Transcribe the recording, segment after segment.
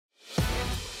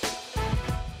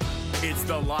It's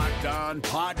the Locked On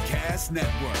Podcast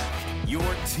Network, your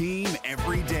team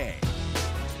every day.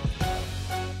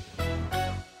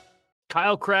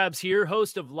 Kyle Krabs here,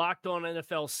 host of Locked On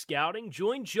NFL Scouting.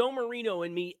 Join Joe Marino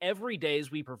and me every day as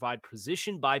we provide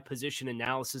position-by-position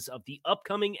analysis of the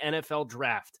upcoming NFL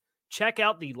Draft. Check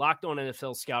out the Locked On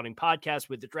NFL Scouting podcast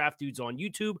with the Draft Dudes on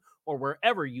YouTube or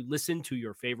wherever you listen to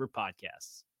your favorite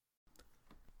podcasts.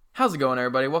 How's it going,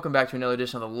 everybody? Welcome back to another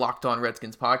edition of the Locked On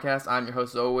Redskins podcast. I'm your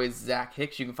host, as always, Zach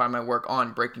Hicks. You can find my work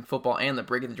on Breaking Football and the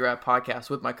Breaking the Draft podcast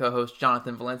with my co-host,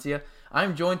 Jonathan Valencia.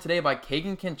 I'm joined today by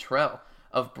Cagen Cantrell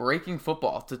of Breaking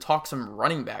Football to talk some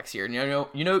running backs here. And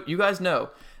you guys know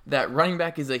that running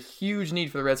back is a huge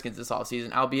need for the Redskins this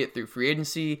offseason, albeit through free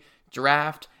agency,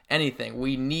 draft, anything.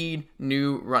 We need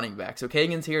new running backs. So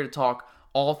Cagen's here to talk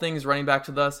all things running backs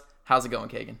with us. How's it going,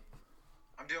 Cagen?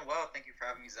 I'm doing well. Thank you for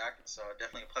having me, Zach. It's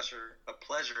definitely a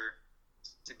pleasure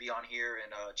to be on here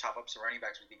and chop up some running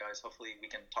backs with you guys. Hopefully we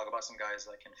can talk about some guys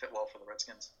that can fit well for the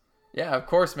Redskins. Yeah, of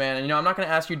course, man. And, I'm not going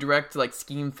to ask you direct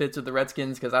scheme fits with the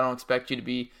Redskins because I don't expect you to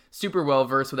be super well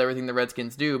versed with everything the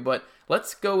Redskins do. But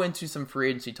let's go into some free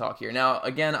agency talk here. Now,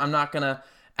 again, I'm not going to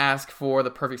ask for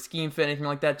the perfect scheme fit, anything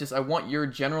like that. Just I want your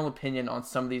general opinion on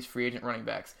some of these free agent running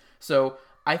backs. So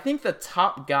I think the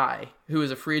top guy who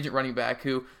is a free agent running back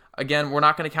who, again, we're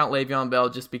not going to count Le'Veon Bell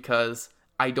just because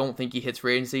I don't think he hits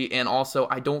free agency. And also,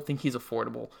 I don't think he's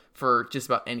affordable for just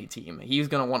about any team. He's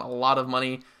going to want a lot of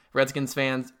money. Redskins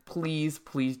fans, please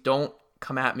don't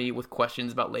come at me with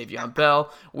questions about Le'Veon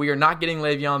Bell. We are not getting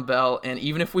Le'Veon Bell, and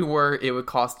even if we were, it would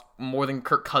cost more than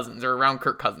Kirk Cousins or around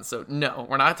Kirk Cousins. So no,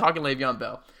 we're not talking Le'Veon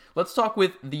Bell. Let's talk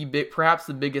with perhaps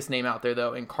the biggest name out there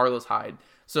though, in Carlos Hyde.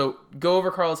 So go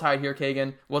over Carlos Hyde here,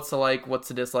 Cagen. What's the like? What's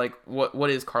the dislike? What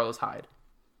is Carlos Hyde?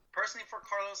 Personally, for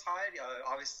Carlos Hyde,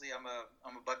 obviously I'm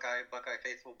a Buckeye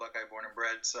faithful, Buckeye born and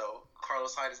bred. So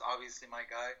Carlos Hyde is obviously my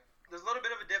guy. There's a little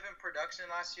bit of a dip in production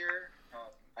last year.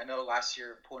 I know last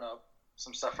year, pulling up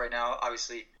some stuff right now,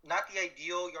 obviously not the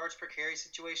ideal yards per carry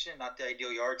situation, not the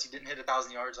ideal yards. He didn't hit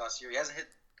 1,000 yards last year. He hasn't hit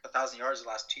 1,000 yards the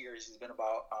last 2 years. He's been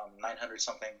about 900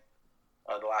 something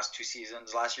the last two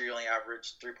seasons. Last year he only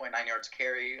averaged 3.9 yards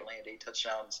carry, only had 8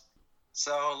 touchdowns.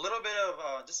 So a little bit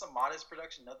of just some modest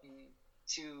production, nothing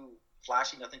too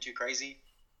flashy, nothing too crazy.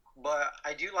 But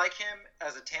I do like him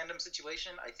as a tandem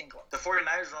situation. I think the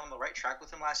 49ers were on the right track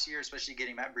with him last year, especially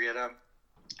getting Matt Breida,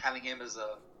 having him as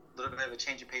a little bit of a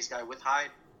change of pace guy with Hyde.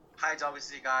 Hyde's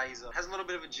obviously a guy, has a little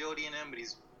bit of agility in him, but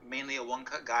he's mainly a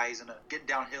one-cut guy. He's going to get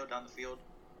downhill down the field.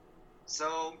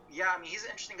 So, yeah, I mean, he's an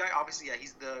interesting guy. Obviously, yeah,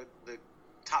 he's the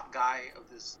top guy of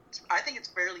this. I think it's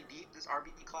fairly deep, this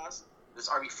RB class, this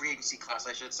RB free agency class,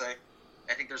 I should say.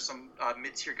 I think there's some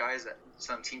mid-tier guys that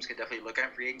some teams could definitely look at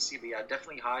in free agency. But, yeah,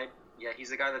 definitely Hyde. Yeah,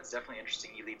 he's a guy that's definitely interesting.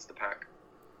 He leads the pack.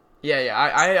 Yeah,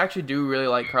 I actually do really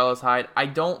like Carlos Hyde. I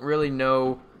don't really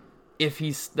know if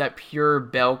he's that pure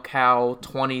bell cow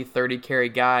 20, 30 carry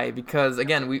guy because,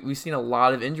 again, we've seen a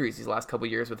lot of injuries these last couple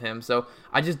of years with him. So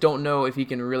I just don't know if he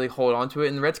can really hold on to it.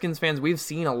 And the Redskins fans, we've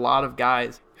seen a lot of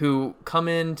guys who come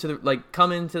into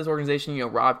this organization,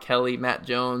 Rob Kelly, Matt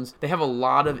Jones. They have a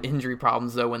lot of injury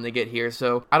problems, though, when they get here.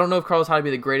 So I don't know if Carlos Hyde would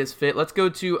be the greatest fit. Let's go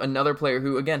to another player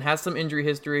who, again, has some injury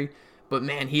history, but,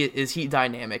 man, he is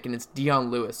dynamic, and it's Dion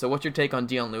Lewis. So what's your take on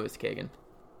Dion Lewis, Cagen?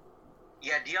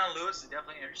 Yeah, Dion Lewis is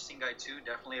definitely an interesting guy, too.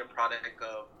 Definitely a product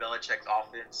of Belichick's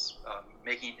offense,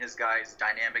 making his guys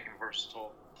dynamic and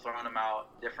versatile, throwing them out,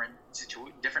 different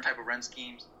type of run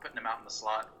schemes, putting them out in the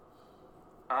slot.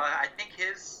 I think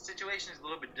his situation is a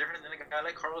little bit different than a guy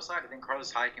like Carlos Hyde. I think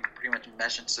Carlos Hyde can pretty much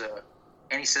mesh into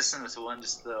any system that's willing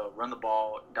just to run the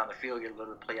ball down the field, get a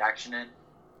little play action in.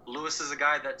 Lewis is a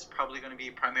guy that's probably going to be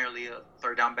primarily a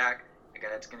third down back, a guy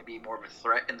that's going to be more of a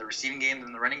threat in the receiving game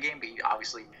than the running game, but he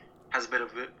obviously has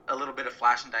a little bit of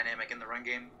flash and dynamic in the run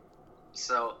game.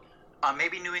 So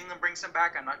maybe New England brings him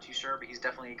back. I'm not too sure, but he's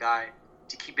definitely a guy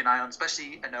to keep an eye on,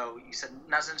 especially, I know you said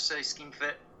not necessarily scheme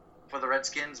fit for the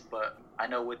Redskins, but I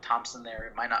know with Thompson there,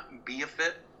 it might not be a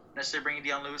fit necessarily bringing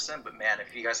Dion Lewis in, but man,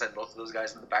 if you guys had both of those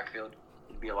guys in the backfield,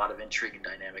 it'd be a lot of intrigue and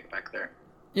dynamic back there.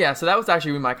 Yeah, so that was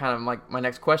actually my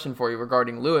next question for you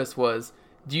regarding Lewis was,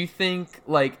 do you think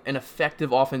an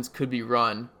effective offense could be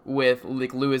run with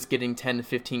Lewis getting 10 to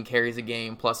 15 carries a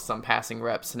game plus some passing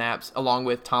rep snaps, along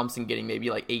with Thompson getting maybe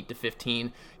 8 to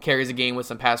 15 carries a game with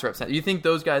some pass rep snaps? Do you think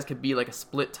those guys could be a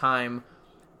split time?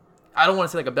 I don't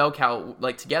want to say a bell cow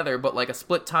together, but a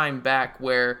split time back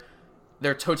where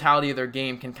their totality of their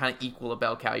game can kind of equal a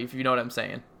bell cow, if you know what I'm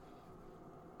saying.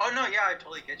 Oh no, yeah, I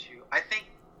totally get you. I think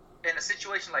in a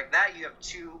situation like that, you have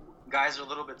two guys are a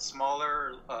little bit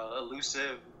smaller,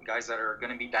 elusive, guys that are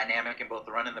going to be dynamic in both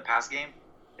the run and the pass game.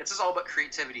 It's just all about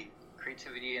creativity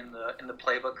creativity in the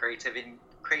playbook,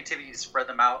 creativity to spread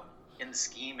them out in the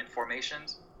scheme and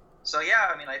formations. So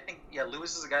yeah, I mean, I think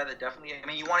Lewis is a guy that definitely. I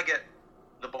mean, you want to get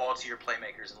the ball to your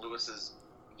playmakers, and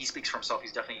he speaks for himself.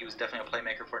 He was definitely a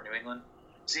playmaker for New England.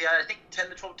 So yeah, I think 10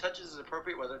 to 12 touches is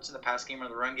appropriate, whether it's in the pass game or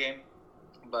the run game.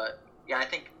 But yeah, I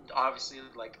think obviously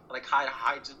like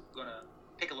Hyde's gonna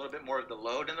pick a little bit more of the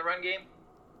load in the run game,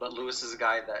 but Lewis is a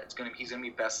guy that he's gonna be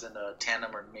best in a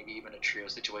tandem or maybe even a trio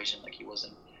situation like he was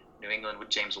in New England with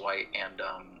James White and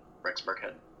Rex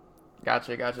Burkhead.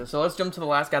 Gotcha. So let's jump to the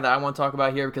last guy that I want to talk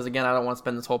about here because, again, I don't want to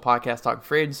spend this whole podcast talking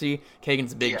free agency.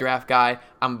 Cagen's a big draft guy.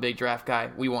 I'm a big draft guy.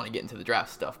 We want to get into the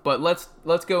draft stuff. But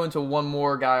let's go into one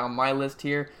more guy on my list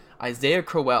here, Isaiah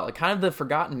Crowell, kind of the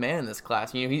forgotten man in this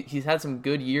class. You know, he's had some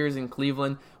good years in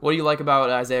Cleveland. What do you like about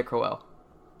Isaiah Crowell?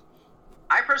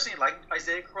 I personally like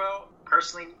Isaiah Crowell.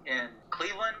 Personally, in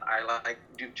Cleveland, I like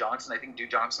Duke Johnson. I think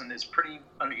Duke Johnson is pretty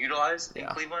underutilized in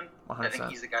Cleveland. 100%. I think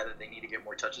he's the guy that they need to get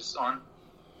more touches on.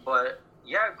 But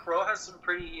yeah, Crowell has some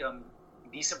pretty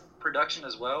decent production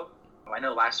as well. I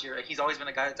know last year he's always been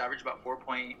a guy that's averaged about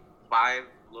 4.5, a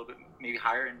little bit maybe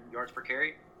higher in yards per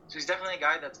carry. So he's definitely a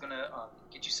guy that's going to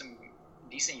get you some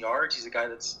decent yards. He's a guy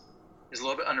is a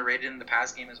little bit underrated in the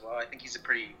pass game as well. I think he's a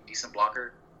pretty decent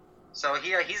blocker. So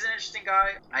he's an interesting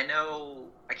guy. I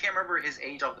can't remember his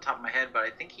age off the top of my head, but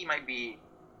I think he might be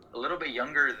a little bit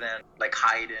younger than like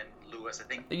Hyde and Lewis. I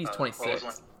think he's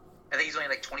 26. I think he's only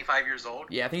like 25 years old.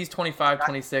 Yeah, I think he's 25,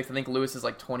 26. I think Lewis is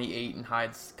like 28 and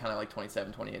Hyde's kind of like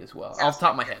 27, 28 as well. Off the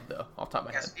top of my head, though.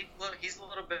 He's a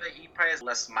little bit, he probably has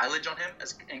less mileage on him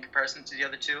in comparison to the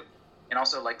other two. And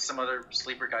also like some other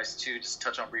sleeper guys too, just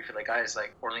touch on briefly, like guys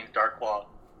like Orleans Darkwa,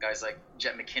 guys like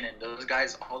Jet McKinnon. Those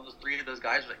guys, all the three of those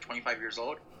guys are like 25 years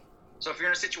old. So if you're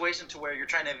in a situation to where you're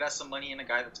trying to invest some money in a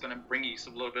guy that's going to bring you a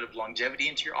little bit of longevity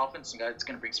into your offense, a guy that's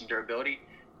going to bring some durability,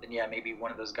 then yeah, maybe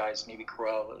one of those guys, maybe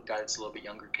Crowell, a guy that's a little bit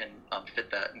younger, can fit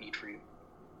that need for you.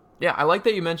 Yeah, I like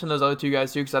that you mentioned those other two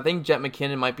guys too, because I think Jet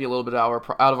McKinnon might be a little bit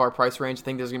out of our price range. I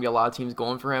think there's going to be a lot of teams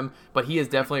going for him, but he is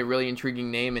definitely a really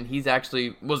intriguing name, and he's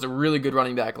actually was a really good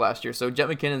running back last year. So Jet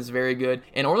McKinnon is very good.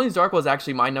 And Orleans Darkwa is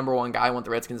actually my number one guy I want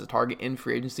the Redskins to target in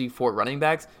free agency for running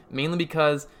backs, mainly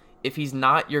because if he's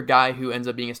not your guy who ends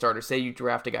up being a starter, say you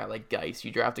draft a guy like Geis,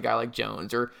 you draft a guy like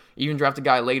Jones, or even draft a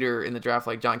guy later in the draft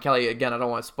like John Kelly. Again, I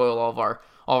don't want to spoil all of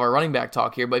our running back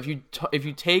talk here, but if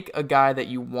you take a guy that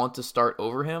you want to start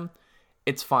over him,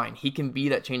 it's fine. He can be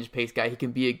that change of pace guy. He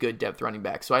can be a good depth running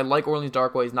back. So I like Orleans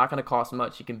Darkwa. He's not going to cost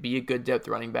much. He can be a good depth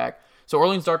running back. So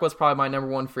Orleans Darkwa is probably my number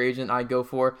one free agent I go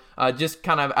for. Just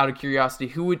kind of out of curiosity,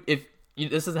 who would, if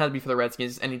this doesn't have to be for the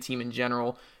Redskins, just any team in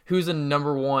general, who's the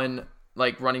number one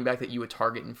like running back that you would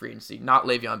target in free agency? Not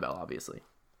Le'Veon Bell, obviously.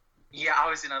 Yeah,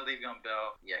 obviously not Le'Veon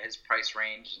Bell. Yeah, his price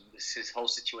range, his whole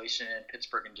situation in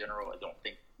Pittsburgh in general, I don't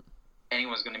think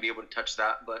anyone's going to be able to touch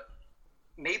that. But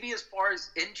maybe as far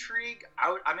as intrigue,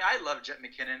 I love Jet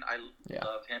McKinnon. I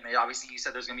love him. And obviously, you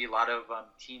said there's going to be a lot of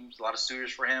teams, a lot of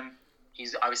suitors for him.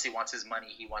 He's obviously wants his money.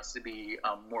 He wants to be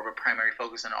more of a primary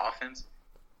focus on offense.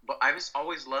 But I just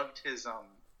always loved his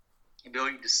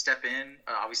ability to step in.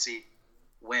 Obviously,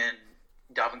 when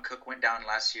Dalvin Cook went down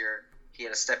last year, he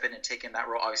had to step in and take in that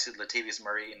role. Obviously, Latavius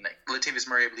Murray,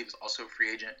 I believe, is also a free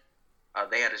agent.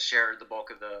 They had to share the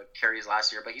bulk of the carries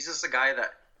last year. But he's just a guy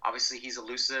that, obviously, he's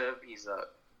elusive.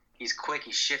 He's quick.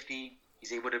 He's shifty.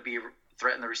 He's able to be a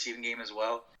threat in the receiving game as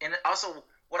well. And also,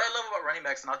 what I love about running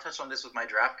backs, and I'll touch on this with my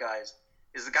draft guys,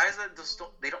 is the guys that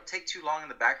they don't take too long in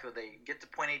the backfield. They get to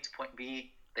point A to point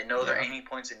B. They know their aiming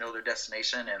points. They know their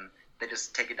destination, and they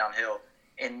just take it downhill.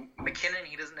 And McKinnon,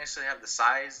 he doesn't necessarily have the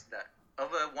size of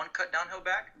a one-cut downhill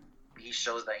back. He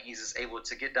shows that he's just able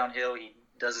to get downhill. He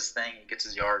does his thing. He gets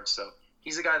his yards. So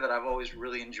he's a guy that I've always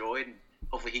really enjoyed, and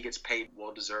hopefully he gets paid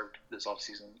well-deserved this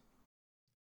offseason.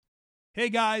 Hey,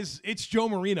 guys, it's Joe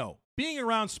Marino. Being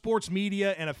around sports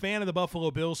media and a fan of the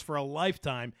Buffalo Bills for a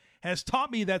lifetime has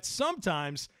taught me that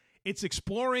sometimes it's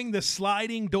exploring the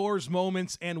sliding doors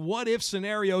moments and what-if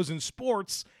scenarios in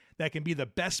sports that can be the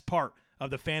best part of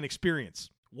the fan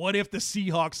experience. What if the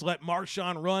Seahawks let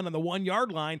Marshawn run on the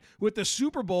 1-yard line with the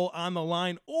Super Bowl on the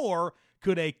line? Or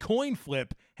could a coin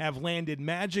flip have landed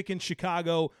Magic in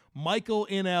Chicago, Michael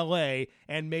in LA,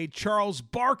 and made Charles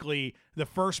Barkley the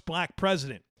first black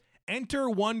president? Enter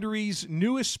Wondery's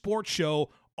newest sports show,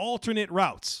 Alternate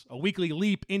Routes, a weekly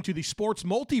leap into the sports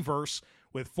multiverse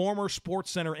with former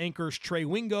SportsCenter anchors Trey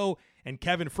Wingo and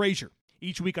Kevin Frazier.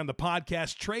 Each week on the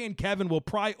podcast, Trey and Kevin will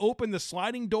pry open the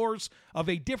sliding doors of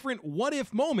a different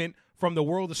what-if moment from the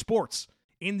world of sports.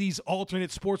 In these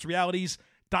alternate sports realities,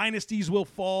 dynasties will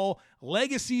fall,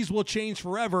 legacies will change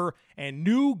forever, and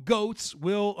new GOATs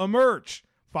will emerge.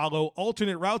 Follow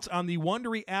Alternate Routes on the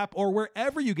Wondery app or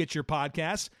wherever you get your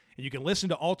podcasts, and you can listen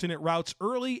to Alternate Routes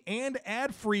early and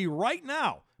ad-free right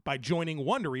now by joining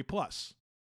Wondery Plus.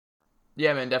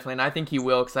 Yeah, man, definitely. And I think he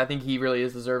will, because I think he really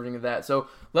is deserving of that. So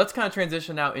let's kind of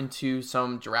transition now into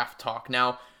some draft talk.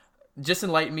 Now, just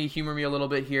enlighten me, humor me a little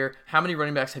bit here. How many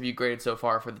running backs have you graded so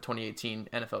far for the 2018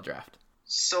 NFL Draft?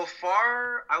 So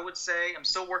far, I would say I'm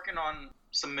still working on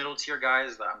some middle tier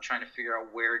guys that I'm trying to figure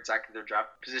out where exactly their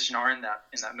draft position are in that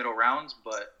middle rounds.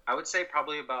 But I would say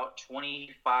probably about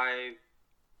 25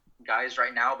 guys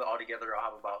right now. But altogether,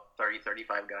 I'll have about 30,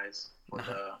 35 guys for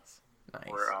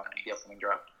the upcoming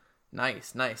draft.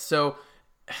 Nice. So,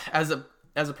 as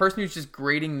a person who's just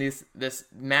grading this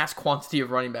mass quantity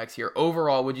of running backs here,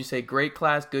 overall, would you say great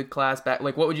class, good class, bad?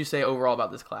 Like, what would you say overall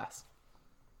about this class?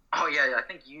 Oh yeah, I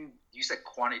think you said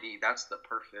quantity. That's the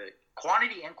perfect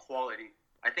quantity and quality.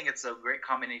 I think it's a great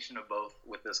combination of both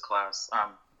with this class.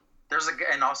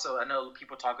 And also I know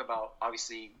people talk about,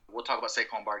 obviously we'll talk about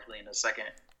Saquon Barkley in a second,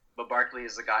 but Barkley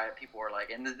is the guy that people are like,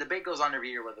 and the debate goes on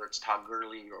every year whether it's Todd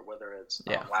Gurley or whether it's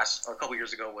a couple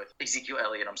years ago with Ezekiel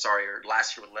Elliott, or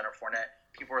last year with Leonard Fournette.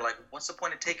 People are like, what's the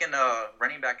point of taking a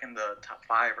running back in the top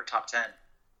 5 or top 10?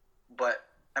 But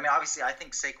I mean, obviously, I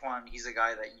think Saquon, he's a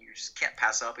guy that you just can't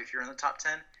pass up if you're in the top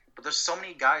 10. But there's so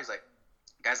many guys like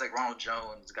Ronald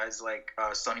Jones, guys like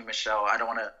Sony Michel. I don't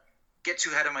want to get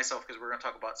too ahead of myself because we're going to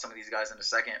talk about some of these guys in a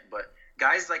second. But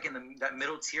guys like in that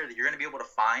middle tier that you're going to be able to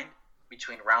find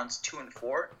between rounds 2 and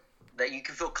 4 that you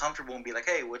can feel comfortable and be like,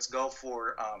 hey, let's go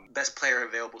for best player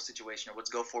available situation, or let's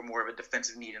go for more of a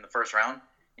defensive need in the first round.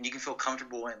 And you can feel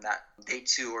comfortable in that day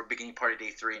 2 or beginning part of day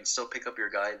 3 and still pick up your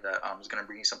guy that is going to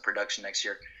bring you some production next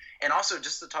year. And also,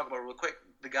 just to talk about real quick,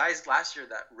 the guys last year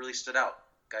that really stood out,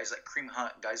 guys like Kareem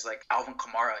Hunt, guys like Alvin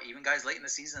Kamara, even guys late in the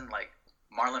season like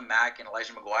Marlon Mack and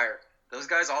Elijah McGuire, those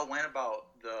guys all went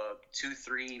about the 2,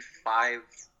 3, 5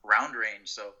 round range.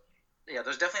 So, yeah,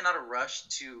 there's definitely not a rush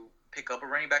to pick up a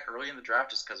running back early in the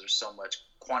draft just because there's so much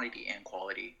quantity and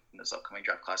quality in this upcoming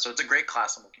draft class. So it's a great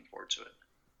class. I'm looking forward to it.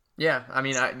 Yeah, I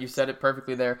mean, you said it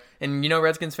perfectly there. And,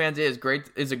 Redskins fans,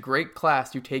 is a great class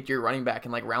to take your running back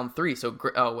in, like, round 3. So,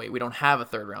 we don't have a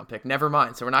third-round pick. Never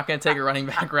mind. So, we're not going to take a running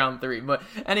back round 3. But,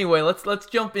 anyway, let's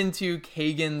jump into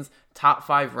Cagen's top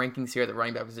 5 rankings here at the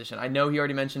running back position. I know he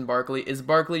already mentioned Barkley. Is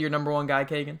Barkley your number 1 guy,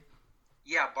 Cagen?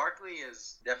 Yeah, Barkley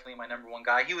is definitely my number 1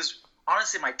 guy. He was,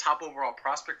 honestly, my top overall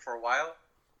prospect for a while.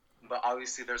 But,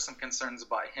 obviously, there's some concerns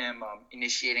about him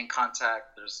initiating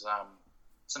contact. There's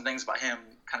some things about him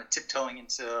kind of tiptoeing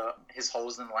into his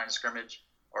holes in the line of scrimmage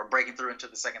or breaking through into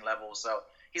the second level. So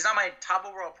he's not my top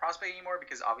overall prospect anymore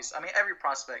because obviously, I mean, every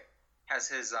prospect has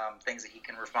his things that he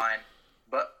can refine.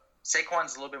 But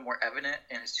Saquon's a little bit more evident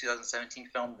in his 2017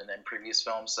 film than in previous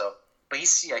films. So, but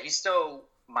he's still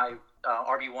my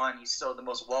RB1. He's still the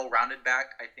most well-rounded back,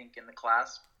 I think, in the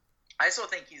class. I still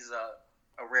think he's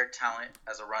a rare talent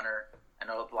as a runner. I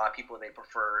know a lot of people, they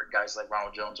prefer guys like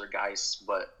Ronald Jones or Geis,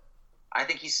 but I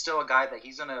think he's still a guy that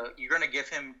you're going to give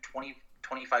him 20,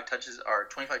 25 touches or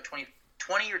 20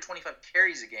 or 25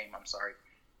 carries a game,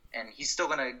 and he's still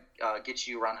going to get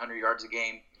you around 100 yards a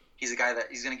game. He's a guy that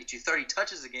he's going to get you 30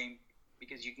 touches a game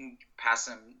because you can pass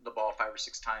him the ball 5 or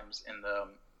 6 times in the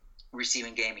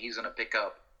receiving game. He's going to pick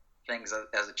up things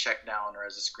as a check down or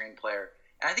as a screen player.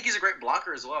 And I think he's a great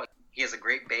blocker as well. He has a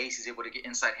great base. He's able to get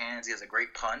inside hands. He has a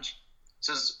great punch.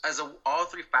 So all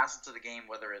 3 facets of the game,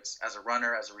 whether it's as a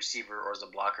runner, as a receiver, or as a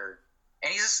blocker.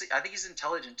 And I think he's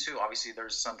intelligent too. Obviously,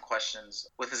 there's some questions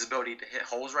with his ability to hit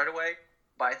holes right away.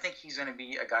 But I think he's going to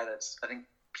be a guy I think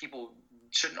people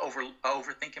shouldn't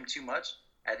overthink him too much.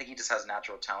 I think he just has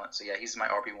natural talent. So, yeah, he's my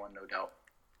RB1, no doubt.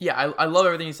 Yeah, I love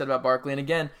everything you said about Barkley. And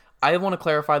again, I want to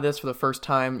clarify this for the first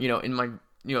time, in my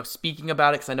speaking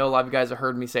about it, because I know a lot of you guys have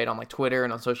heard me say it on like Twitter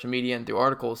and on social media and through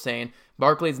articles saying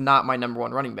Barkley is not my number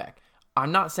 1 running back.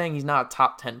 I'm not saying he's not a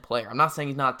top 10 player. I'm not saying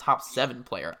he's not a top 7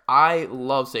 player. I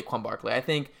love Saquon Barkley. I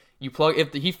think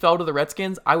if he fell to the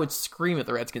Redskins, I would scream if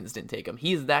the Redskins didn't take him.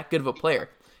 He is that good of a player.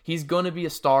 He's going to be a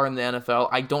star in the NFL.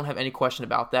 I don't have any question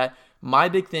about that. My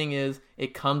big thing is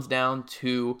it comes down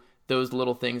to those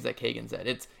little things that Cagen said.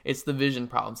 It's the vision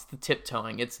problems, the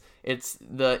tiptoeing. It's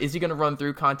the is he going to run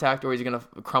through contact or is he going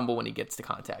to crumble when he gets to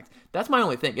contact? That's my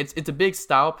only thing. It's a big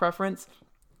style preference.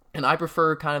 And I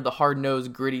prefer kind of the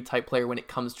hard-nosed, gritty type player when it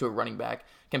comes to a running back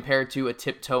compared to a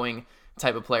tiptoeing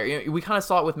type of player. We kind of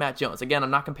saw it with Matt Jones. Again,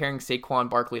 I'm not comparing Saquon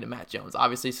Barkley to Matt Jones.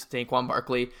 Obviously, Saquon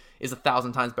Barkley is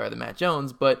 1,000 times better than Matt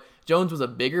Jones, but Jones was a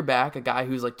bigger back, a guy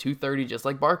who's like 230 just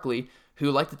like Barkley,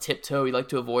 who liked to tiptoe, he liked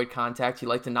to avoid contact, he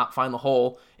liked to not find the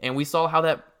hole, and we saw how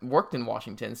that worked in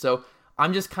Washington. So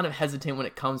I'm just kind of hesitant when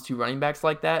it comes to running backs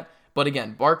like that. But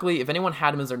again, Barkley, if anyone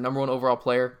had him as their number 1 overall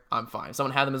player, I'm fine. If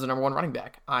someone had him as their number 1 running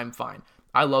back, I'm fine.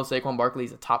 I love Saquon Barkley.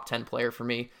 He's a top 10 player for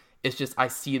me. It's just I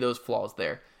see those flaws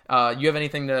there. You have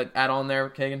anything to add on there,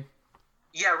 Cagen?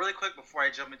 Yeah, really quick before I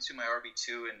jump into my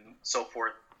RB2 and so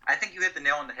forth. I think you hit the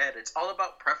nail on the head. It's all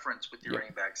about preference with your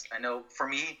running backs. I know for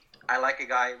me, I like a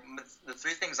guy. The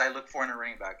 3 things I look for in a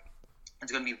running back,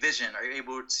 it's going to be vision. Are you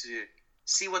able to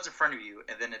see what's in front of you?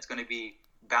 And then it's going to be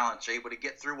balance. Are you able to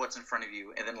get through what's in front of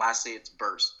you? And then lastly, it's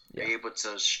burst. Are you able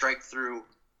to strike through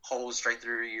holes, strike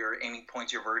through your aiming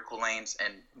points, your vertical lanes,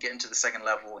 and get into the second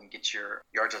level and get your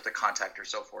yards after contact or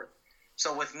so forth.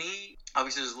 So with me,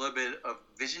 obviously there's a little bit of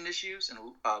vision issues and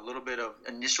a little bit of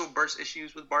initial burst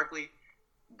issues with Barkley.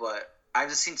 But I've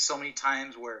just seen so many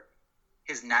times where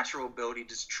his natural ability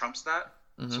just trumps that.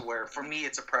 So where, for me,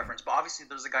 it's a preference. But obviously,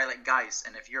 there's a guy like Geis.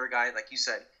 And if you're a guy, like you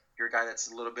said, you're a guy that's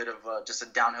a little bit of just a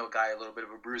downhill guy, a little bit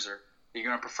of a bruiser, you're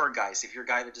going to prefer Geis. If you're a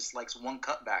guy that just likes one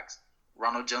cutbacks,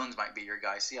 Ronald Jones might be your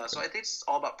guy. So, yeah, so I think it's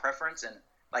all about preference. And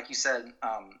like you said,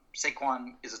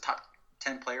 Saquon is a top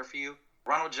 10 player for you.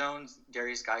 Ronald Jones,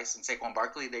 Darius Geis, and Saquon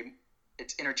Barkley,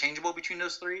 it's interchangeable between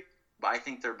those 3. But I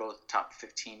think they're both top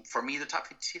 15. For me, the top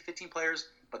 15 players,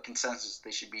 but consensus,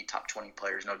 they should be top 20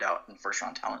 players, no doubt, in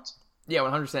first-round talents. Yeah,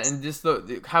 100%. And just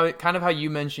how you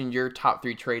mentioned your top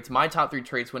 3 traits. My top 3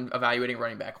 traits when evaluating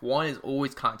running back. 1 is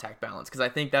always contact balance, because I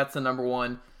think that's the number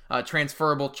 1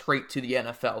 transferable trait to the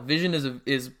NFL. Vision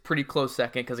is pretty close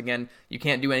second, because again, you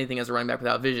can't do anything as a running back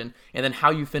without vision. And then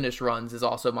how you finish runs is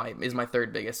also my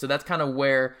 3rd biggest. So that's kind of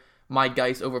where my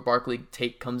Geis over Barkley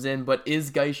take comes in. But is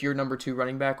Geis your number 2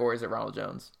 running back, or is it Ronald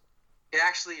Jones? It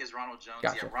actually is Ronald Jones.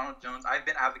 Gotcha. Yeah, Ronald Jones. I've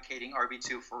been advocating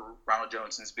RB2 for Ronald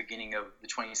Jones since the beginning of the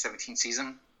 2017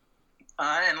 season.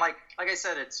 And like I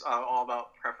said, it's all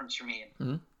about preference for me.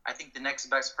 I think the next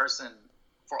best person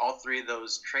for all 3 of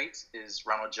those traits is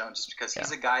Ronald Jones, just because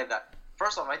he's a guy that,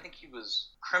 first off, I think he was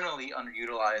criminally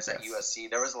underutilized at USC.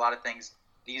 There was a lot of things.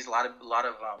 He used a lot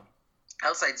of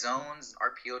outside zones,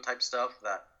 RPO type stuff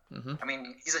that, I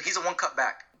mean, he's a one cut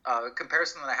back.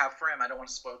 Comparison that I have for him, I don't want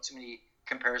to spoil too many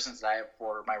comparisons that I have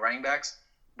for my running backs,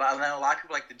 but I know a lot of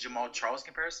people like the Jamal Charles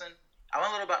comparison. I went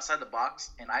a little bit outside the box,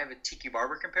 and I have a Tiki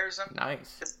Barber comparison.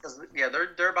 Nice. Yeah,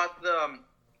 they're about the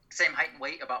same height and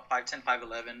weight, about 5'10",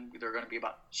 5'11". They're going to be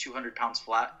about 200 pounds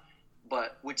flat.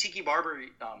 But with Tiki Barber,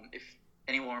 if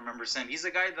anyone remembers him, he's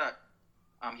a guy that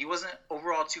he wasn't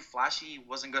overall too flashy. He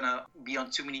wasn't going to be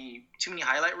on too many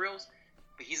highlight reels,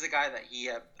 but he's a guy that he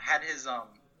had his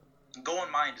goal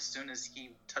in mind as soon as he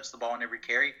touched the ball in every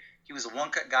carry. He was a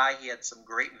one-cut guy. He had some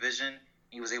great vision.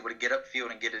 He was able to get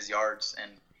upfield and get his yards.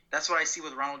 And that's what I see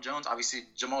with Ronald Jones. Obviously,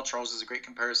 Jamal Charles is a great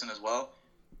comparison as well.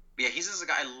 But yeah, he's just a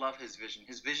guy, I love his vision.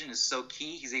 His vision is so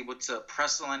key. He's able to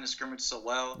press the line of scrimmage so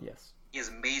well. Yes. He has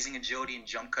amazing agility and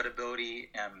jump cut ability.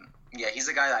 And yeah, he's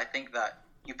a guy that I think that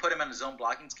you put him in a zone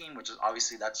blocking scheme, which is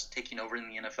obviously that's taking over in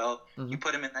the NFL. You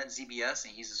put him in that ZBS,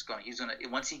 and he's going to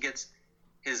once he gets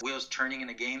his wheels turning in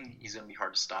a game, he's going to be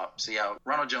hard to stop. So yeah,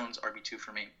 Ronald Jones, RB2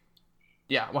 for me.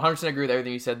 Yeah, 100% agree with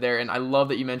everything you said there, and I love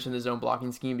that you mentioned the zone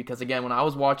blocking scheme, because again, when I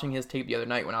was watching his tape the other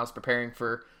night, when I was preparing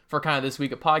for kind of this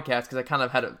week of podcast, because I kind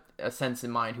of had a sense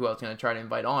in mind who I was going to try to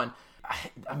invite on,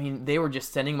 I mean, they were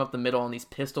just sending him up the middle on these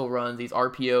pistol runs, these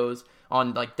RPOs,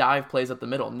 on like dive plays up the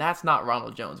middle, and that's not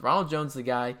Ronald Jones. Ronald Jones is the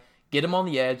guy, get him on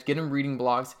the edge, get him reading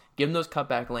blocks, give him those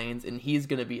cutback lanes, and he's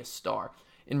going to be a star.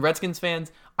 And Redskins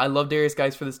fans, I love Darius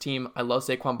Geis for this team, I love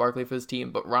Saquon Barkley for this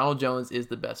team, but Ronald Jones is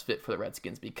the best fit for the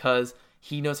Redskins because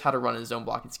he knows how to run his zone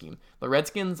blocking scheme. The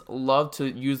Redskins love to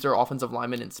use their offensive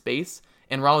linemen in space,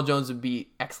 and Ronald Jones would be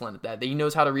excellent at that. He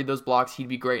knows how to read those blocks. He'd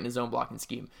be great in his zone blocking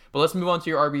scheme. But let's move on to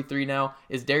your RB3 now.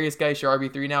 Is Darius Geis your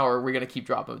RB3 now, or are we going to keep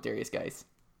dropping with Darius Geis?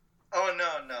 Oh, no.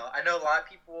 I know a lot of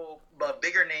people, but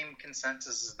bigger name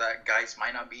consensus is that Geis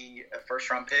might not be a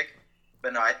first-round pick.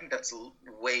 But no, I think that's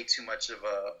way too much of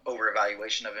a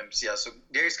over-evaluation of him. So, yeah, so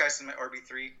Darius Geis is my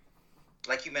RB3.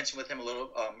 Like you mentioned with him a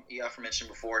little, you aforementioned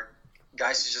before,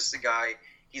 Geis is just a guy,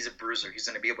 he's a bruiser. He's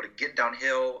going to be able to get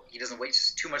downhill. He doesn't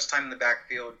waste too much time in the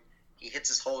backfield. He hits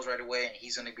his holes right away, and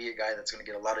he's going to be a guy that's going to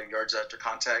get a lot of yards after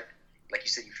contact. Like you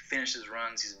said, he finishes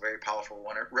runs. He's a very powerful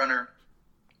runner.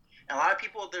 And a lot of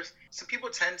people, some people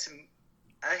tend to,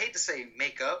 I hate to say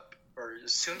make up or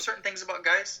assume certain things about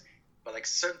Geis, but like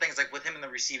certain things like with him in the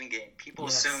receiving game, people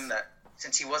assume that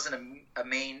since he wasn't a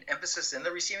main emphasis in the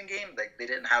receiving game, like they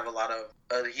didn't have a lot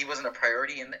of, he wasn't a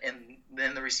priority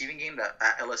in the receiving game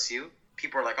at LSU.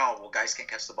 People are like, oh, well, Geis can't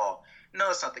catch the ball. No,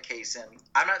 that's not the case. And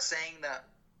I'm not saying that,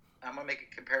 I'm going to make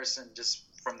a comparison just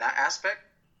from that aspect.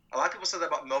 A lot of people said that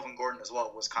about Melvin Gordon as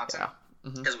well, Wisconsin.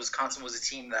 Because Wisconsin was a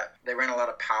team that they ran a lot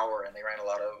of power and they ran a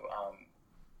lot of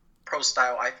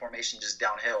pro-style I formation just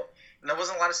downhill. And there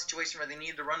wasn't a lot of situations where they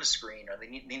needed to run a screen or they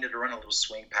needed to run a little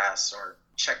swing pass or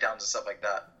checkdowns and stuff like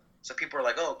that. So people are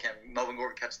like, oh, can Melvin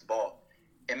Gordon catch the ball?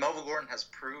 And Melvin Gordon has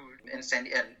proved in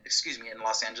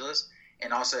Los Angeles,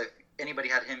 and also if anybody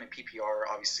had him in PPR,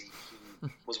 obviously he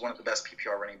was one of the best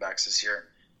PPR running backs this year.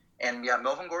 And yeah,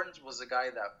 Melvin Gordon was a guy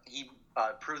that he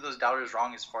proved those doubters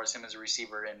wrong as far as him as a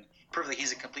receiver, and proved that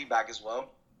he's a complete back as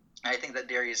well. And I think that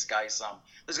Darius Guice,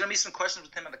 there's going to be some questions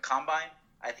with him at the combine.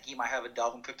 I think he might have a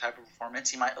Dalvin Cook type of performance.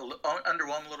 He might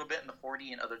underwhelm a little bit in the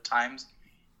 40 and other times,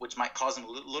 which might cause him a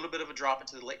little bit of a drop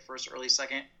into the late first, early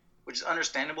second, which is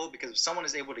understandable because if someone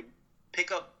is able to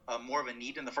pick up more of a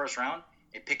need in the first round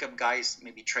and pick up guys,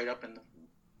 maybe trade up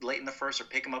late in the first or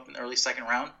pick them up in the early second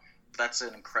round, that's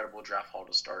an incredible draft haul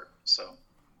to start. So,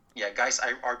 yeah, guys,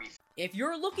 RB. If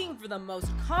you're looking for the most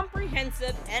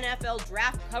comprehensive NFL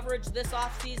draft coverage this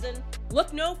offseason,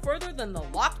 look no further than the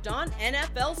Locked On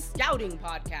NFL Scouting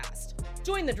Podcast.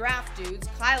 Join the draft dudes,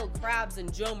 Kyle Krabs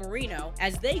and Joe Marino,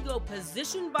 as they go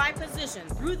position by position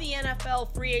through the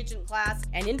NFL free agent class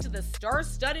and into the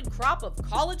star-studded crop of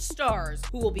college stars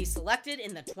who will be selected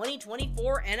in the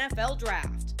 2024 NFL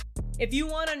Draft. If you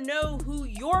want to know who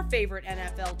your favorite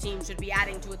NFL team should be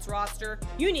adding to its roster,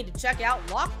 you need to check out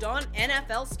Locked On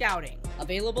NFL Scouting,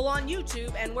 available on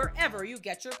YouTube and wherever you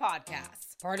get your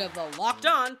podcasts. Part of the Locked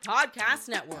On Podcast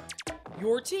Network.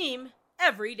 Your team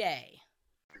every day.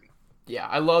 Yeah,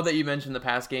 I love that you mentioned the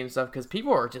pass game stuff because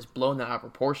people are just blowing that out of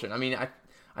proportion. I mean,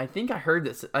 I think I heard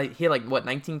this. He had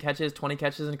 19 catches, 20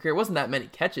 catches in a career. It wasn't that many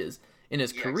catches in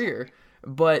his career. Exactly.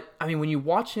 But, I mean, when you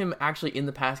watch him actually in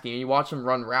the pass game, you watch him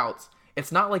run routes,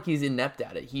 it's not like he's inept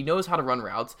at it. He knows how to run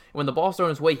routes. When the ball's thrown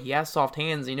his way, he has soft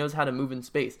hands. He knows how to move in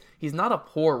space. He's not a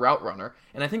poor route runner.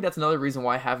 And I think that's another reason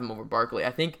why I have him over Barkley.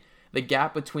 I think the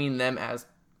gap between them as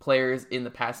players in the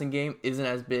passing game isn't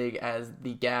as big as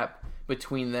the gap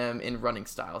between them in running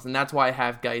styles. And that's why I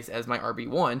have Guice as my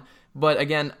RB1. But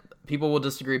again, people will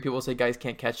disagree. People will say Guice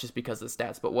can't catch just because of the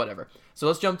stats, but whatever. So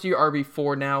let's jump to your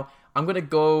RB4 now. I'm going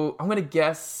to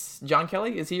guess John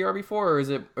Kelly. Is he your RB4 or is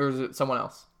it someone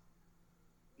else?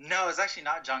 No, it's actually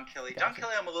not John Kelly. Gotcha. John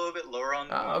Kelly, I'm a little bit lower on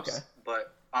the moves, okay.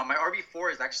 But my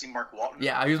RB4 is actually Mark Walton.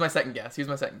 Yeah, he was my second guess.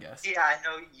 Yeah, I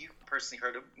know you personally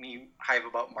heard me hype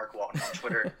about Mark Walton on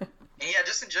Twitter. And yeah,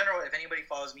 just in general, if anybody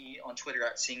follows me on Twitter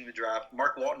at Seeing the Draft,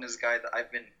 Mark Walton is a guy that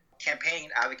I've been campaigning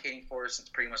and advocating for since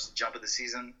pretty much the jump of the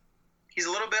season. He's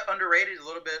a little bit underrated, a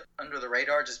little bit under the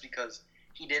radar just because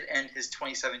he did end his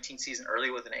 2017 season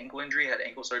early with an ankle injury, had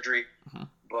ankle surgery. Mm-hmm.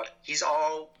 But he's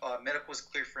all medical is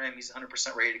clear for him. He's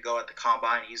 100% ready to go at the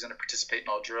combine. He's going to participate in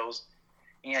all drills.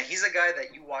 And yeah, he's a guy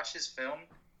that you watch his film.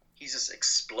 He's just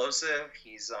explosive.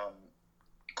 He's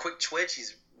quick twitch.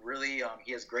 He's really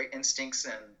he has great instincts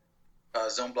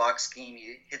and zone block scheme.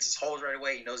 He hits his holes right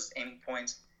away. He knows his aiming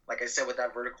points. Like I said, with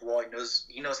that vertical wall,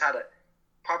 he knows how to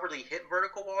properly hit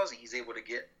vertical walls, and he's able to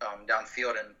get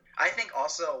downfield. And I think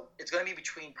also it's going to be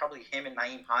between probably him and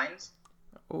Nyheim Hines.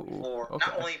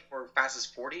 Not only for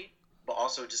fastest 40, but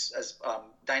also just as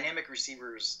dynamic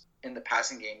receivers in the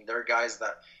passing game. There are guys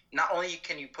that not only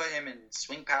can you put him in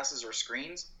swing passes or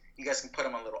screens, you guys can put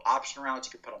him on little option routes.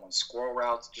 You can put him on squirrel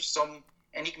routes.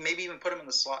 And you can maybe even put him in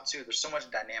the slot too. There's so much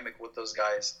dynamic with those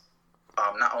guys,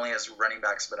 not only as running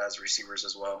backs but as receivers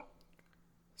as well.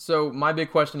 So my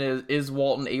big question is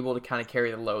Walton able to kind of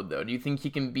carry the load though? Do you think he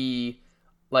can be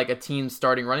like a team's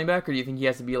starting running back, or do you think he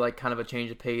has to be like kind of a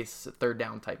change of pace, third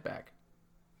down type back?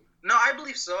 No, I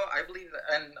believe so. I believe that.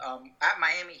 And at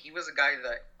Miami, he was a guy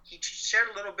that he shared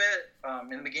a little bit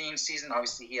in the beginning of the season.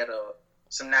 Obviously, he had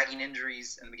some nagging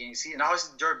injuries in the beginning of the season.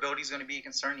 Obviously, durability is going to be a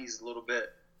concern. He's a little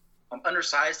bit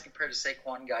undersized compared to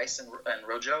Saquon, Guice, and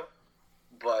Rojo.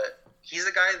 But he's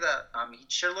a guy that he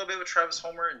shared a little bit with Travis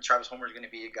Homer, and Travis Homer is going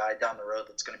to be a guy down the road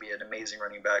that's going to be an amazing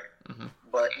running back. Mm-hmm.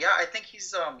 But yeah, I think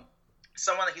he's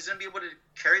someone that he's going to be able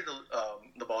to carry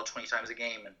the ball 20 times a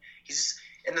game.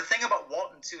 And the thing about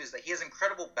Walton, too, is that he has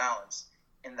incredible balance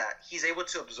in that he's able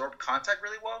to absorb contact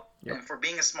really well. Yep. And for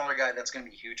being a smaller guy, that's going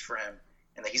to be huge for him.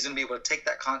 And that he's going to be able to take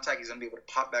that contact. He's going to be able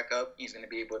to pop back up. He's going to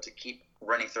be able to keep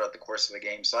running throughout the course of a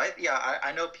game. So,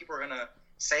 I know people are going to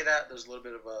say that. There's a little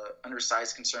bit of a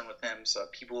undersized concern with him. So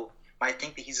people might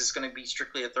think that he's just going to be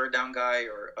strictly a third down guy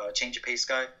or a change of pace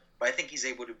guy. But I think he's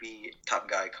able to be top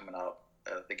guy coming out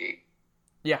of the gate.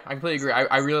 Yeah, I completely agree.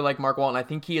 I really like Mark Walton. I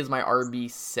think he is my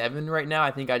RB7 right now.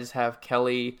 I think I just have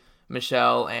Kelly,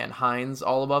 Michelle, and Hines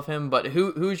all above him. But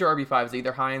who's your RB5? Is it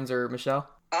either Hines or Michelle?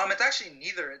 It's actually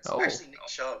neither. It's actually Nick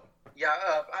Chubb. Yeah,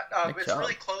 it's Chubb.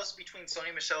 Really close between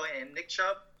Sony Michelle and Nick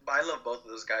Chubb. But I love both of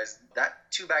those guys. That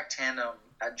two-back tandem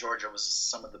at Georgia was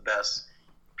some of the best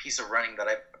piece of running that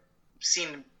I've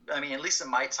seen. I mean, at least in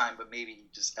my time, but maybe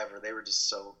just ever. They were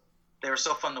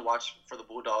so fun to watch for the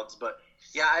Bulldogs. But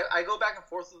yeah, I go back and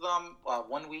forth with them.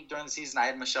 1 week during the season, I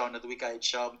had Michelle. Another week, I had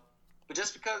Chubb. But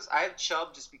just because I have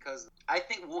Chubb, just because I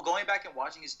think going back and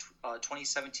watching his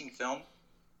 2017 film,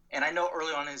 and I know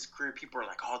early on in his career, people are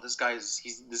like, "Oh, this guy's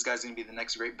going to be the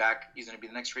next great back. He's going to be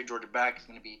the next great Georgia back. He's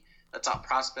going to be a top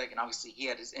prospect." And obviously, he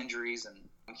had his injuries, and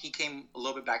he came a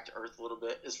little bit back to earth a little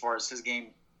bit as far as his game.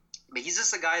 But he's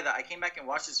just a guy that I came back and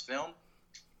watched his film,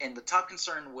 and the top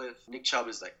concern with Nick Chubb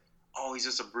is like, "Oh, he's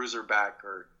just a bruiser back,"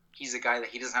 or he's a guy that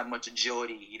he doesn't have much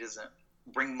agility. He doesn't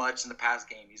bring much in the pass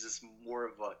game. He's just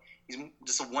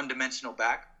a one-dimensional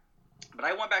back. But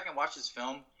I went back and watched his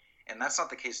film, and that's not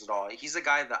the case at all. He's a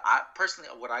guy that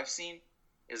what I've seen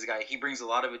is a guy, he brings a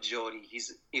lot of agility.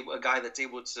 He's a guy that's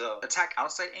able to attack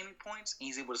outside aiming points, and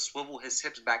he's able to swivel his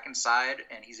hips back inside,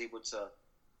 and he's able to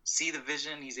see the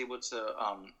vision. He's able to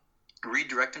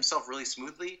redirect himself really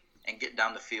smoothly and get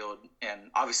down the field. And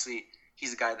obviously,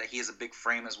 he's a guy that he has a big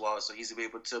frame as well, so he's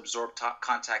able to absorb top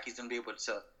contact. He's going to be able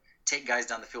to take guys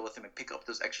down the field with him and pick up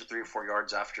those extra 3 or 4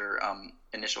 yards after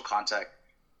initial contact.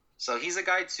 So he's a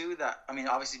guy, too, that, I mean,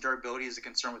 obviously durability is a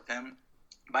concern with him.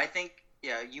 But I think,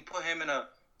 yeah, you put him in a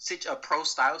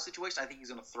pro-style situation, I think he's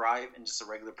going to thrive in just a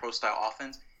regular pro-style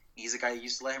offense. He's a guy that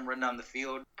used to let him run down the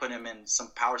field, put him in some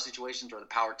power situations or the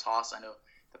power toss. I know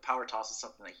the power toss is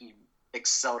something that he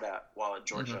excelled at while at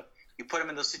Georgia. Mm-hmm. You put him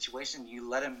in those situations,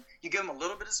 you give him a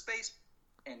little bit of space,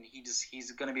 and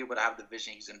he's going to be able to have the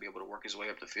vision. He's going to be able to work his way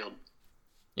up the field.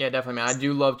 Yeah, definitely, man. I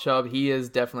do love Chubb. He is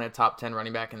definitely a top 10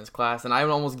 running back in this class, and I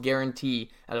would almost guarantee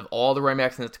out of all the running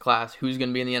backs in this class, who's going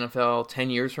to be in the NFL 10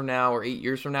 years from now or 8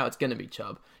 years from now, it's going to be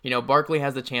Chubb. You know, Barkley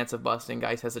has a chance of busting,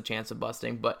 Geis has a chance of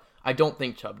busting, but I don't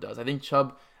think Chubb does. I think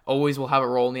Chubb always will have a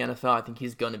role in the NFL. I think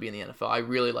he's going to be in the NFL. I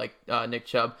really like Nick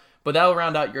Chubb. But that'll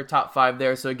round out your top 5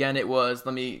 there. So again, it was,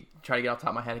 let me try to get off the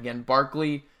top of my head again,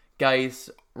 Barkley, Geis,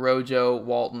 Rojo,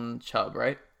 Walton, Chubb,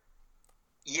 right?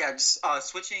 Yeah, just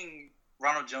switching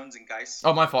Ronald Jones and Geis.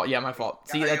 Oh, my fault. Yeah, my fault.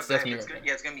 See, that's me. It's going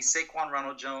to be Saquon,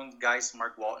 Ronald Jones, Geis,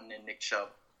 Mark Walton, and Nick Chubb.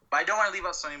 But I don't want to leave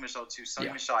out Sonny Michel, too. Sonny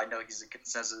Michel, I know he's a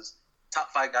consensus top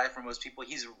 5 guy for most people.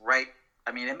 He's right.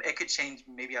 I mean, it could change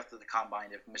maybe after the combine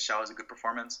if Michel has a good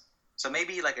performance. So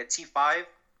maybe like a T5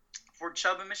 for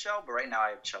Chubb and Michel, but right now I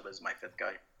have Chubb as my 5th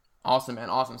guy. Awesome, man.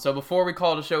 Awesome. So before we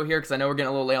call it a show here, because I know we're getting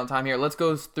a little late on time here, let's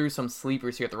go through some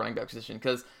sleepers here at the running back position.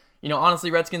 Because, you know,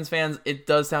 honestly, Redskins fans, it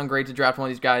does sound great to draft one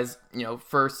of these guys, you know,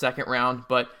 first, second round.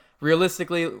 But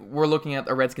realistically, we're looking at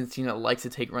a Redskins team that likes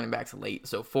to take running backs late.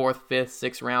 So 4th, 5th,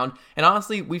 6th round. And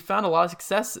honestly, we found a lot of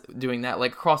success doing that,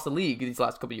 like across the league these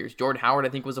last couple of years. Jordan Howard, I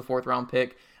think, was a 4th round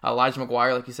pick. Elijah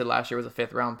McGuire, like you said, last year was a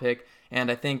 5th round pick. And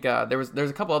I think there's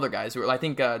a couple other guys who were, I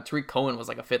think Tariq Cohen was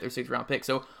like a 5th or 6th round pick.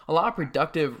 So a lot of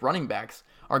productive running backs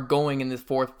are going in this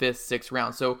 4th, 5th, 6th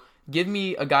round. So give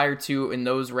me a guy or two in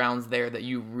those rounds there that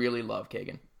you really love,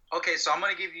 Cagen. Okay, so I'm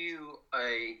going to give you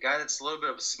a guy that's a little bit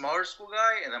of a smaller school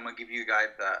guy, and I'm going to give you a guy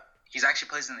that he's actually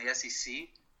plays in the SEC.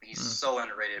 He's so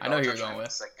underrated. I know who you're going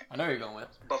with.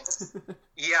 But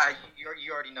yeah,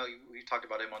 you already know. We talked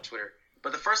about him on Twitter.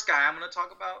 But the first guy I'm going to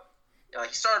talk about,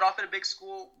 he started off at a big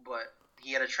school, but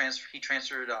he had a transfer. He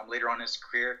transferred later on in his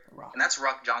career, and that's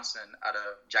Rock Johnson out of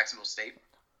Jacksonville State.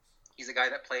 He's a guy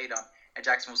that played at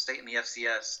Jacksonville State in the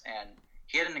FCS, and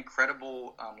he had an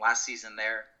incredible last season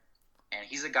there. And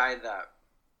he's a guy that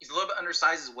he's a little bit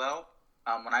undersized as well.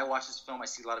 When I watch this film, I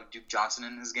see a lot of Duke Johnson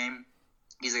in his game.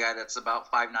 He's a guy that's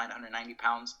about 5'9", 190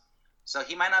 pounds. So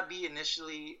he might not be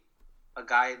initially a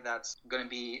guy that's going to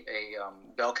be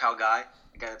a bell cow guy,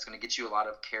 a guy that's going to get you a lot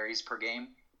of carries per game.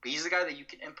 But he's a guy that you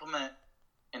can implement,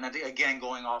 and again,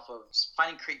 going off of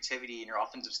finding creativity in your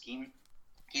offensive scheme.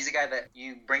 He's a guy that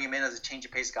you bring him in as a change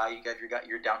of pace guy. You got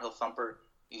your downhill thumper.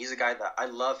 He's a guy that I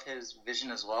love his vision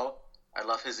as well. I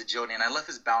love his agility, and I love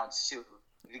his balance too.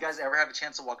 If you guys ever have a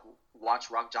chance to watch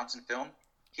Rock Johnson film,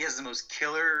 he has the most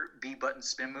killer B-button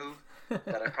spin move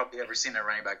that I've probably ever seen in a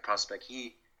running back prospect.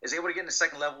 He is able to get in the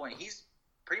second level, and he's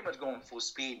pretty much going full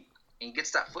speed. And he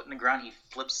gets that foot in the ground, he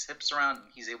flips hips around, and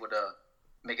he's able to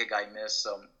make a guy miss.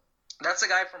 So that's a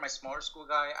guy for my smaller school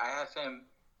guy. I have him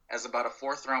as about a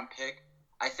 4th round pick.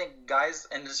 I think guys,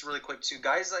 and just really quick too,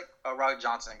 guys like Rock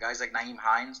Johnson, guys like Nyheim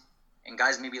Hines, and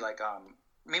guys maybe like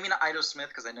maybe not Ito Smith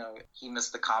because I know he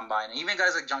missed the combine, and even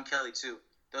guys like John Kelly too.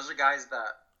 Those are guys that,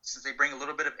 since they bring a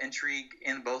little bit of intrigue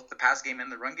in both the pass game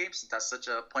and the run game, since that's such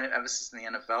a point of emphasis in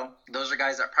the NFL, those are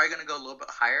guys that are probably going to go a little bit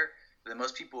higher than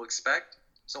most people expect.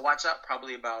 So watch out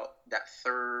probably about that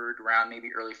 3rd round, maybe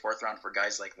early 4th round for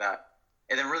guys like that.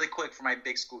 And then really quick for my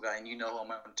big school guy, and you know who I'm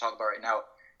going to talk about right now,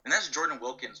 and that's Jordan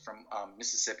Wilkins from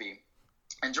Mississippi.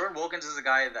 And Jordan Wilkins is a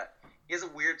guy that he has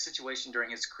a weird situation during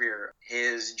his career.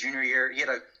 His junior year, he had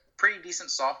a pretty decent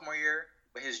sophomore year,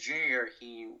 but his junior year,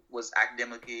 he was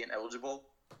academically ineligible.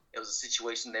 It was a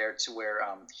situation there to where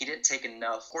he didn't take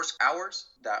enough course hours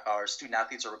that our student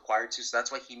athletes are required to, so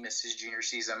that's why he missed his junior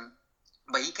season.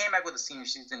 But he came back with a senior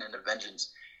season in a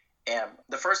vengeance. And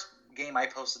the first game I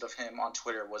posted of him on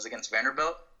Twitter was against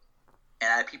Vanderbilt,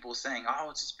 and I had people saying, "Oh,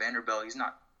 it's just Vanderbilt. He's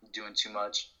not doing too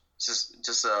much. It's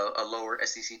just a lower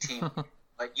SEC team."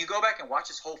 Like, you go back and watch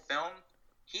his whole film,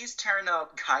 he's tearing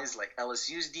up guys like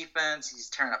LSU's defense. He's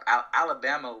tearing up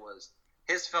Alabama was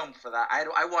his film for that.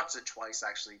 I watched it twice,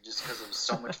 actually, just because it was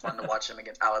so much fun to watch him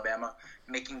against Alabama,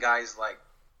 making guys like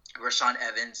Rashawn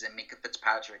Evans and Minka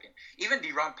Fitzpatrick, and even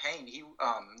Deron Payne.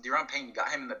 Deron Payne got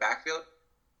him in the backfield,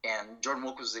 and Jordan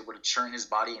Wilkins was able to churn his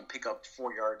body and pick up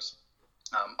 4 yards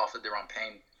off of Deron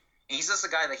Payne. And he's just a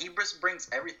guy that he just brings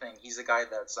everything. He's a guy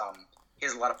that's he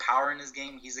has a lot of power in his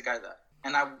game. He's a guy that,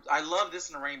 and I love this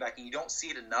in a running back, and you don't see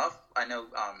it enough. I know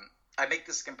I make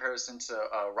this comparison to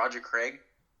Roger Craig,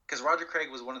 because Roger Craig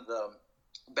was one of the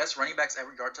best running backs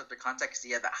every yard after contact because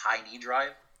he had that high knee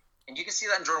drive. And you can see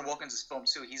that in Jordan Wilkins' film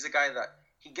too. He's a guy that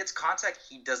he gets contact,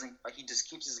 he just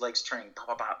keeps his legs turning.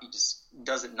 He just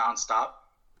does it nonstop.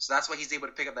 So that's why he's able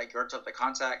to pick up that yard after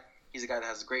contact. He's a guy that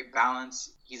has great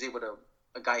balance. He's able to,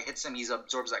 a guy hits him, he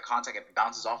absorbs that contact and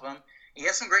bounces off him. He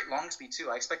has some great long speed too.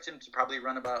 I expect him to probably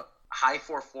run about high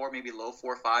 4.4, maybe low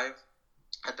 4.5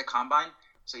 at the combine.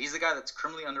 So he's a guy that's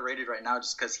criminally underrated right now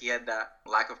just because he had that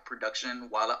lack of production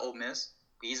while at Ole Miss.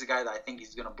 But he's a guy that I think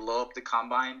he's going to blow up the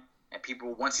combine. And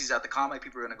people, once he's at the combine,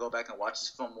 people are going to go back and watch his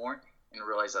film more and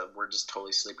realize that we're just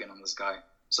totally sleeping on this guy.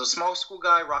 So small school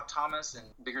guy, Rock Thomas, and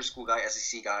bigger school guy,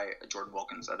 SEC guy, Jordan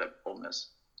Wilkins at Ole Miss.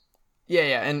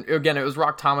 Yeah, and again, it was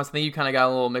Rock Thomas. I think you kind of got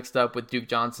a little mixed up with Duke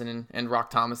Johnson and Rock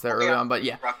Thomas there early on, but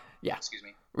yeah. Excuse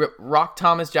me. Rock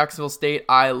Thomas, Jacksonville State.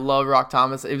 I love Rock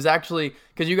Thomas. It was actually,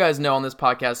 because you guys know on this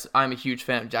podcast, I'm a huge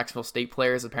fan of Jacksonville State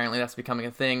players. Apparently that's becoming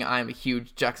a thing. I'm a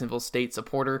huge Jacksonville State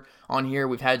supporter on here.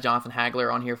 We've had Jonathan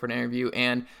Hagler on here for an interview,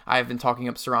 and I've been talking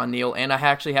up Saron Neal, and I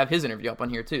actually have his interview up on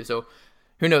here too. So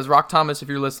who knows, Rock Thomas, if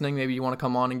you're listening, maybe you want to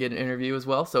come on and get an interview as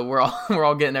well. So we're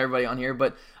all getting everybody on here.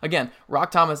 But again,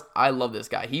 Rock Thomas, I love this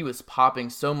guy. He was popping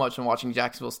so much when watching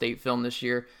Jacksonville State film this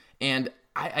year, and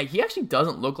he actually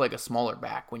doesn't look like a smaller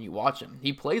back when you watch him.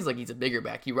 He plays like he's a bigger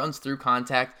back. He runs through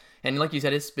contact, and like you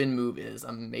said, his spin move is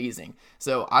amazing.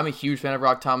 So I'm a huge fan of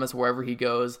Rock Thomas. Wherever he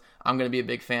goes, I'm going to be a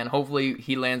big fan. Hopefully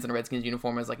he lands in a Redskins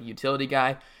uniform as like a utility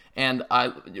guy. And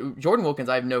Jordan Wilkins,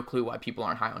 I have no clue why people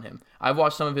aren't high on him. I've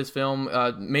watched some of his film,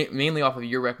 mainly off of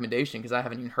your recommendation, because I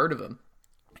haven't even heard of him.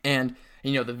 And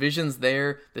you know, the vision's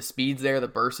there, the speed's there, the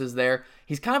burst is there.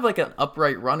 He's kind of like an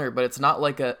upright runner, but it's not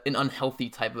like an unhealthy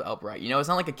type of upright. You know, it's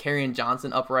not like a Kerryon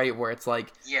Johnson upright where it's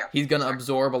like he's going to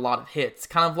absorb a lot of hits.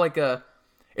 Kind of like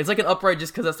it's like an upright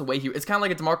just because that's the way it's kind of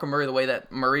like a DeMarco Murray, the way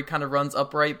that Murray kind of runs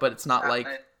upright, but it's not like...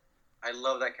 I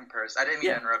love that comparison. I didn't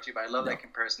mean to interrupt you, but I love that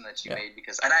comparison that you made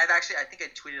because, and I think I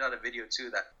tweeted out a video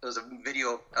too that there was a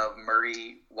video of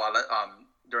Murray while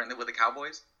with the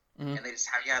Cowboys. Mm-hmm. And they just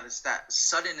have that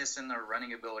suddenness in their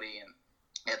running ability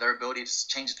and their ability to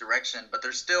change direction, but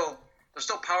they're still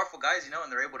powerful guys, you know,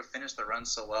 and they're able to finish their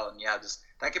runs so well. And just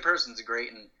that comparison's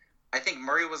great. And I think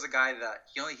Murray was a guy that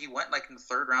he went like in the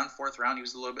 3rd round, 4th round. He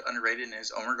was a little bit underrated in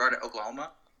his own regard at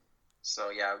Oklahoma.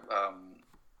 So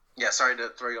sorry to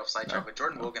throw you off sidetrack, but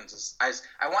Jordan Wilkins is.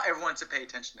 I want everyone to pay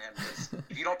attention to him because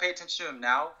if you don't pay attention to him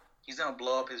now, he's going to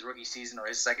blow up his rookie season or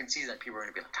his second season, and people are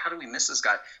going to be like, how do we miss this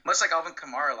guy? Much like Alvin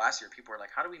Kamara last year, people were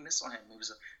like, how do we miss on him? He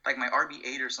was like my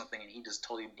RB8 or something, and he just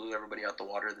totally blew everybody out the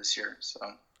water this year. So,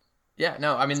 yeah,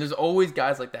 no, I mean, there's always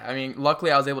guys like that. I mean,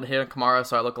 luckily I was able to hit on Kamara,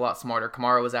 so I look a lot smarter.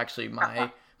 Kamara was actually my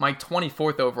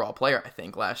 24th overall player, I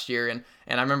think, last year. And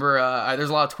I remember there's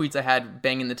a lot of tweets I had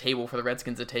banging the table for the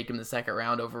Redskins to take him the 2nd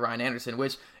round over Ryan Anderson,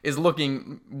 which is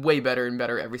looking way better and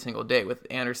better every single day with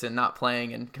Anderson not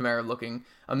playing and Kamara looking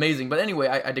amazing. But anyway,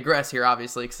 I digress here,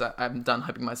 obviously, because I'm done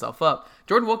hyping myself up.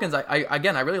 Jordan Wilkins, I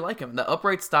really like him. The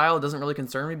upright style doesn't really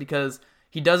concern me because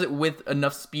he does it with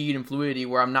enough speed and fluidity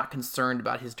where I'm not concerned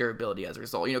about his durability as a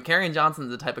result. You know, Kerryon Johnson's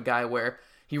the type of guy where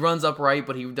he runs upright,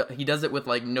 but he does it with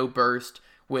like no burst,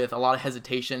 with a lot of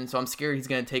hesitation, so I'm scared he's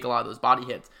going to take a lot of those body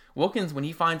hits. Wilkins, when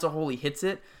he finds a hole, he hits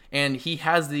it, and he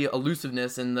has the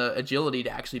elusiveness and the agility to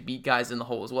actually beat guys in the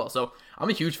hole as well. So I'm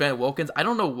a huge fan of Wilkins. I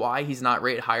don't know why he's not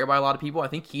rated higher by a lot of people. I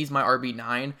think he's my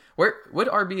RB9. What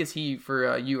RB is he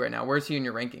for you right now? Where is he in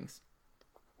your rankings?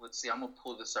 Let's see. I'm going to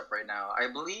pull this up right now. I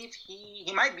believe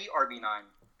he might be RB9.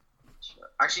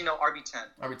 Actually, no, RB10.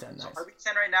 RB10, nice. So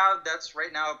RB10 right now, that's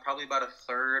right now probably about a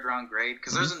 3rd round grade.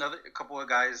 Because there's a couple of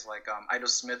guys like Ido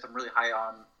Smith I'm really high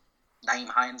on. Nyheim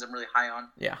Hines, I'm really high on.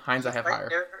 Yeah, Hines I have higher.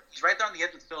 He's right there on the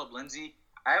edge with Phillip Lindsay.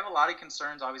 I have a lot of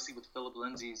concerns, obviously, with Phillip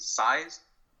Lindsay's size,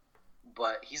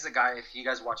 but he's a guy, if you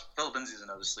guys watch, Phillip Lindsay's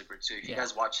another sleeper, too. If you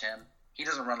guys watch him, he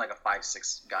doesn't run like a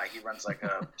 5'6" guy. He runs like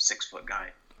a 6-foot guy,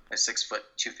 a 6'2",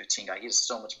 215" guy. He has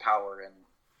so much power and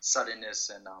suddenness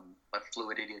and like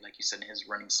fluidity, like you said, in his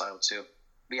running style, too.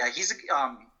 But yeah, he's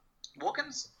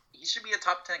Wilkins, he should be a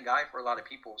top 10 guy for a lot of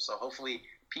people, so hopefully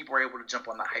people are able to jump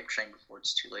on that hype train before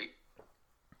it's too late.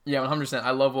 Yeah, 100%.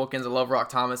 I love Wilkins. I love Rock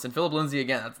Thomas. And Phillip Lindsay,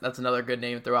 again, that's another good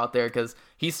name to throw out there because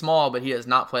he's small, but he does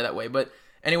not play that way. But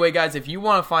anyway, guys, if you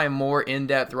want to find more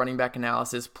in-depth running back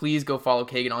analysis, please go follow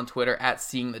Cagen on Twitter at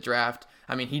Seeing the Draft.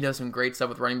 I mean, he does some great stuff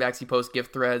with running backs. He posts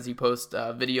gift threads. He posts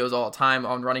videos all the time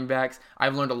on running backs.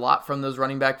 I've learned a lot from those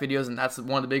running back videos, and that's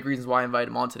one of the big reasons why I invited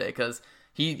him on today because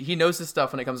he knows his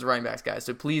stuff when it comes to running backs, guys.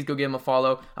 So please go give him a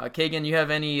follow. Cagen, you have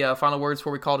any final words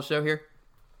before we call the show here?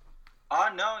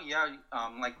 No, yeah.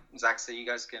 Like Zach said, you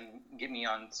guys can get me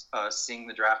on Seeing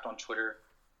the Draft on Twitter.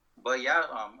 But yeah,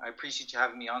 I appreciate you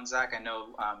having me on, Zach. I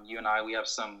know you and we have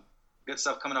some good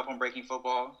stuff coming up on Breaking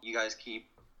Football. You guys keep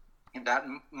that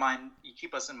in mind. You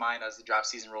keep us in mind as the draft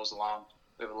season rolls along.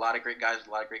 We have a lot of great guys,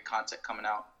 a lot of great content coming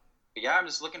out. But yeah, I'm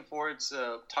just looking forward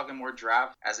to talking more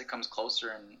draft as it comes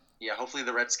closer. And yeah, hopefully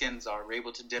the Redskins are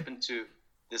able to dip into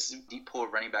this deep pool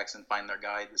of running backs and find their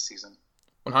guy this season.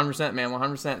 100%, man,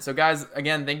 100%. So, guys,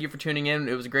 again, thank you for tuning in.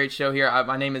 It was a great show here.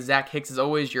 My name is Zach Hicks, as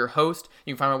always, your host.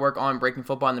 You can find my work on Breaking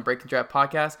Football and the Breaking Draft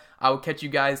podcast. I will catch you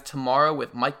guys tomorrow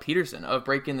with Mike Peterson of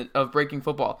Breaking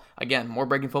Football. Again, more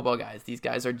Breaking Football guys. These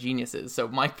guys are geniuses. So,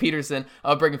 Mike Peterson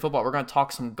of Breaking Football. We're going to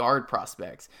talk some guard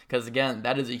prospects because, again,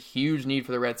 that is a huge need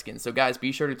for the Redskins. So, guys,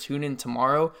 be sure to tune in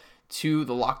tomorrow to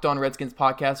the Locked On Redskins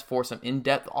podcast for some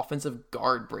in-depth offensive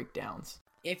guard breakdowns.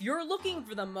 If you're looking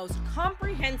for the most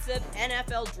comprehensive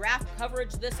NFL draft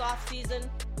coverage this offseason,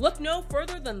 look no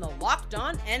further than the Locked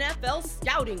On NFL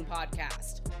Scouting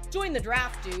Podcast. Join the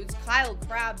draft dudes, Kyle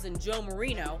Krabs and Joe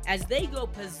Marino, as they go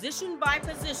position by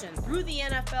position through the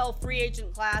NFL free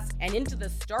agent class and into the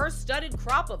star-studded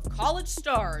crop of college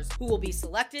stars who will be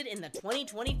selected in the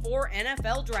 2024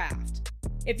 NFL Draft.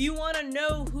 If you want to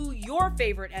know who your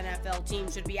favorite NFL team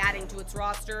should be adding to its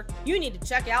roster, you need to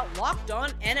check out Locked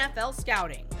On NFL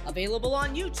Scouting, available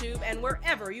on YouTube and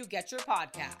wherever you get your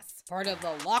podcasts. Part of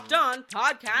the Locked On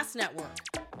Podcast Network,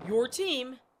 your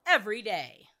team every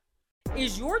day.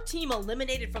 Is your team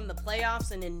eliminated from the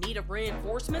playoffs and in need of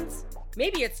reinforcements?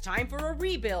 Maybe it's time for a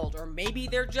rebuild, or maybe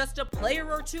they're just a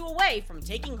player or two away from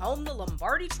taking home the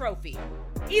Lombardi Trophy.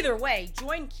 Either way,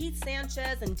 join Keith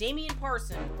Sanchez and Damian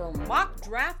Parson for Mock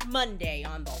Draft Monday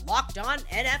on the Locked On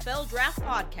NFL Draft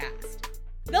Podcast.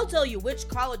 They'll tell you which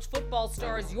college football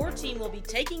stars your team will be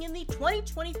taking in the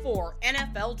 2024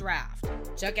 NFL Draft.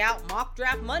 Check out Mock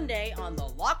Draft Monday on the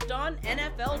Locked On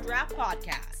NFL Draft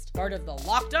Podcast, part of the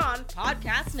Locked On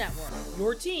Podcast Network,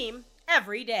 your team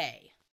every day.